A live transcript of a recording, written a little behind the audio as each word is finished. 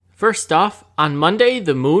First off, on Monday,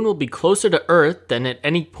 the moon will be closer to Earth than at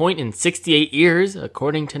any point in 68 years,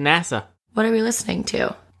 according to NASA. What are we listening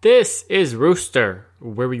to? This is Rooster,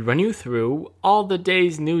 where we run you through all the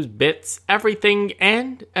day's news bits, everything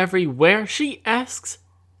and everywhere. She asks,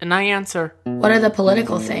 and I answer. What are the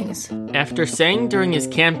political things? After saying during his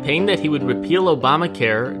campaign that he would repeal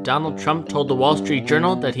Obamacare, Donald Trump told the Wall Street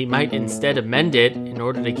Journal that he might instead amend it in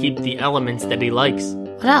order to keep the elements that he likes.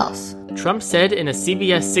 What else? Trump said in a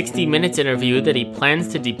CBS 60 Minutes interview that he plans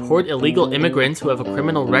to deport illegal immigrants who have a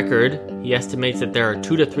criminal record. He estimates that there are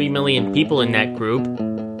 2 to 3 million people in that group.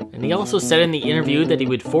 And he also said in the interview that he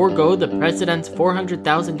would forego the president's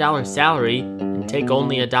 $400,000 salary and take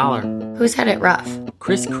only $1. Who's had it rough?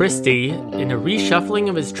 Chris Christie. In a reshuffling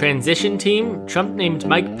of his transition team, Trump named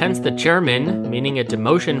Mike Pence the chairman, meaning a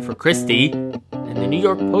demotion for Christie. And the New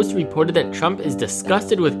York Post reported that Trump is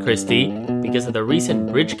disgusted with Christie because of the recent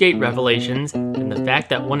Bridgegate revelations and the fact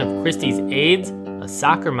that one of Christie's aides, a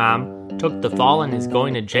soccer mom, took the fall and is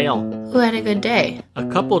going to jail. Who had a good day? A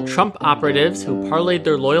couple Trump operatives who parlayed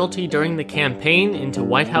their loyalty during the campaign into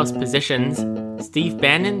White House positions. Steve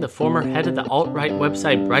Bannon, the former head of the alt-right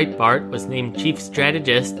website Breitbart, was named chief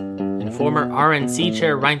strategist, and former RNC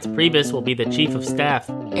chair Reince Priebus will be the chief of staff.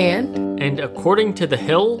 And according to The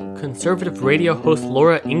Hill, conservative radio host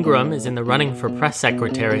Laura Ingraham is in the running for press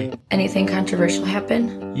secretary. Anything controversial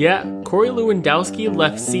happen? Yeah, Corey Lewandowski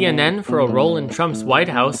left CNN for a role in Trump's White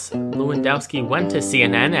House. Lewandowski went to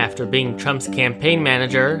CNN after being Trump's campaign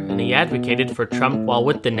manager, and he advocated for Trump while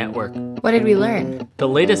with the network. What did we learn? The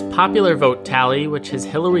latest popular vote tally, which has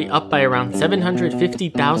Hillary up by around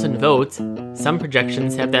 750,000 votes, some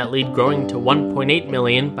projections have that lead growing to 1.8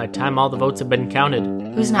 million by the time all the votes have been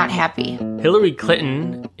counted. Who's not happy? Hillary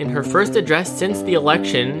Clinton. In her first address since the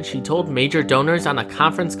election, she told major donors on a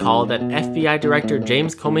conference call that FBI Director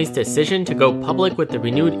James Comey's decision to go public with the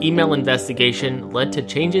renewed email investigation led to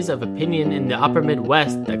changes of opinion in the upper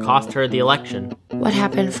Midwest that cost her the election. What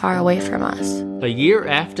happened far away from us? A year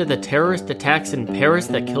after the terrorist attacks in Paris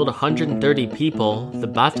that killed 130 people, the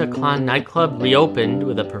Bataclan nightclub reopened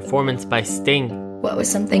with a performance by Sting. What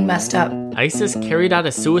was something messed up? ISIS carried out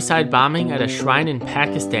a suicide bombing at a shrine in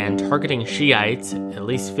Pakistan targeting Shiites. At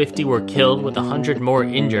least 50 were killed with 100 more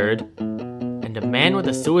injured. And a man with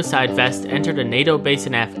a suicide vest entered a NATO base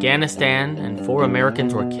in Afghanistan and 4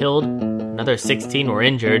 Americans were killed. Another 16 were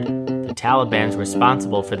injured. The Taliban's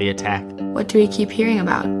responsible for the attack. What do we keep hearing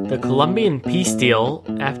about? The Colombian peace deal.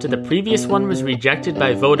 After the previous one was rejected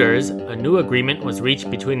by voters, a new agreement was reached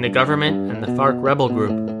between the government and the FARC rebel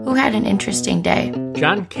group. Who had an interesting day?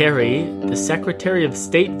 John Kerry, the Secretary of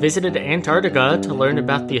State, visited Antarctica to learn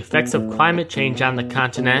about the effects of climate change on the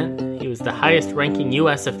continent. He was the highest-ranking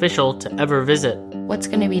U.S. official to ever visit. What's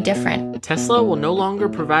going to be different? Tesla will no longer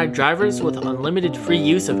provide drivers with unlimited free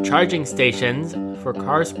use of charging stations. For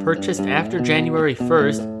cars purchased after January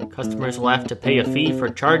 1st, customers will have to pay a fee for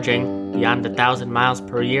charging beyond 1,000 miles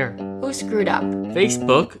per year. Who screwed up?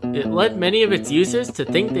 Facebook. It led many of its users to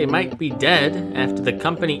think they might be dead after the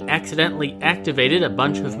company accidentally activated a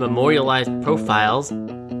bunch of memorialized profiles.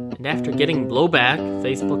 And after getting blowback,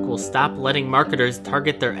 Facebook will stop letting marketers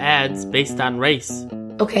target their ads based on race.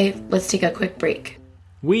 Okay, let's take a quick break.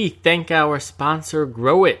 We thank our sponsor,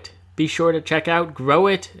 Grow It. Be sure to check out Grow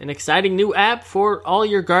It, an exciting new app for all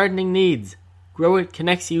your gardening needs. Grow It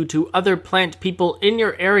connects you to other plant people in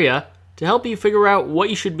your area to help you figure out what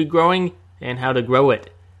you should be growing and how to grow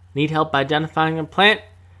it. Need help identifying a plant?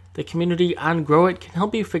 The community on Grow It can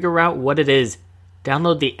help you figure out what it is.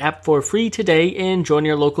 Download the app for free today and join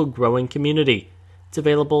your local growing community. It's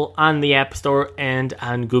available on the App Store and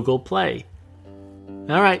on Google Play.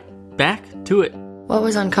 All right, back to it. What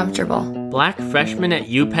was uncomfortable? Black freshmen at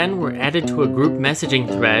UPenn were added to a group messaging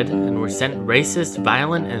thread and were sent racist,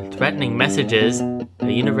 violent, and threatening messages. A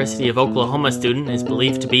University of Oklahoma student is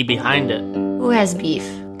believed to be behind it. Who has beef?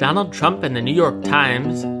 Donald Trump and the New York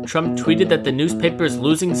Times. Trump tweeted that the newspaper is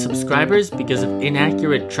losing subscribers because of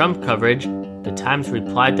inaccurate Trump coverage. The Times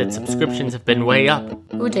replied that subscriptions have been way up.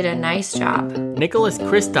 Who did a nice job? Nicholas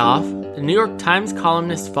Kristof, the New York Times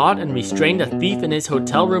columnist, fought and restrained a thief in his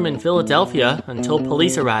hotel room in Philadelphia until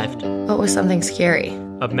police arrived. What was something scary?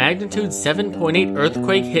 A magnitude 7.8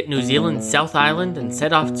 earthquake hit New Zealand's South Island and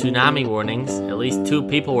set off tsunami warnings. At least 2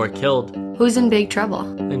 people were killed. Who's in big trouble?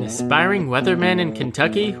 An aspiring weatherman in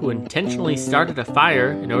Kentucky who intentionally started a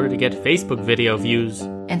fire in order to get Facebook video views.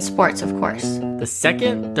 And sports, of course. The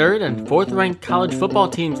 2nd, 3rd, and 4th ranked college football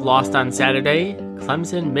teams lost on Saturday.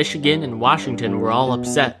 Clemson, Michigan, and Washington were all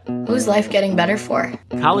upset. Who's life getting better for?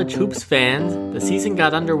 College hoops fans, the season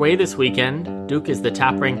got underway this weekend. Duke is the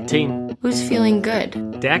top-ranked team. Who's feeling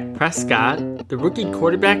good? Dak Prescott, the rookie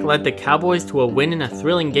quarterback, led the Cowboys to a win in a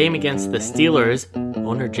thrilling game against the Steelers.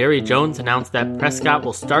 Owner Jerry Jones announced that Prescott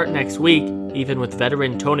will start next week, even with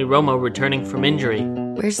veteran Tony Romo returning from injury.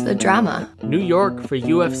 Where's the drama? New York for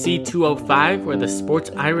UFC 205, where the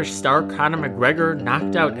Sports Irish star Conor McGregor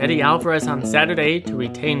knocked out Eddie Alvarez on Saturday to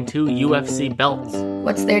retain 2 UFC belts.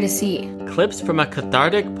 What's there to see? Clips from a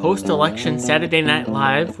cathartic post-election Saturday Night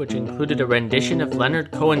Live, which included a rendition of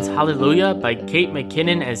Leonard Cohen's Hallelujah by Kate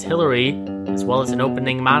McKinnon as Hillary, as well as an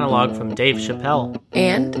opening monologue from Dave Chappelle.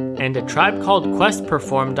 And A Tribe Called Quest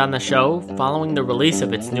performed on the show following the release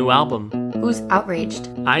of its new album. who's outraged?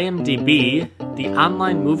 IMDb, the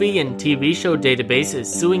online movie and TV show database,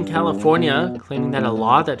 is suing California, claiming that a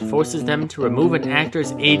law that forces them to remove an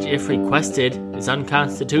actor's age if requested is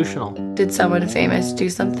unconstitutional. Did someone famous do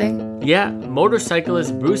something? Yeah,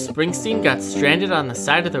 motorcyclist Bruce Springsteen got stranded on the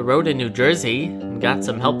side of the road in New Jersey and got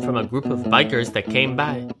some help from a group of bikers that came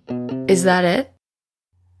by. Is that it?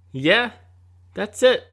 Yeah, that's it.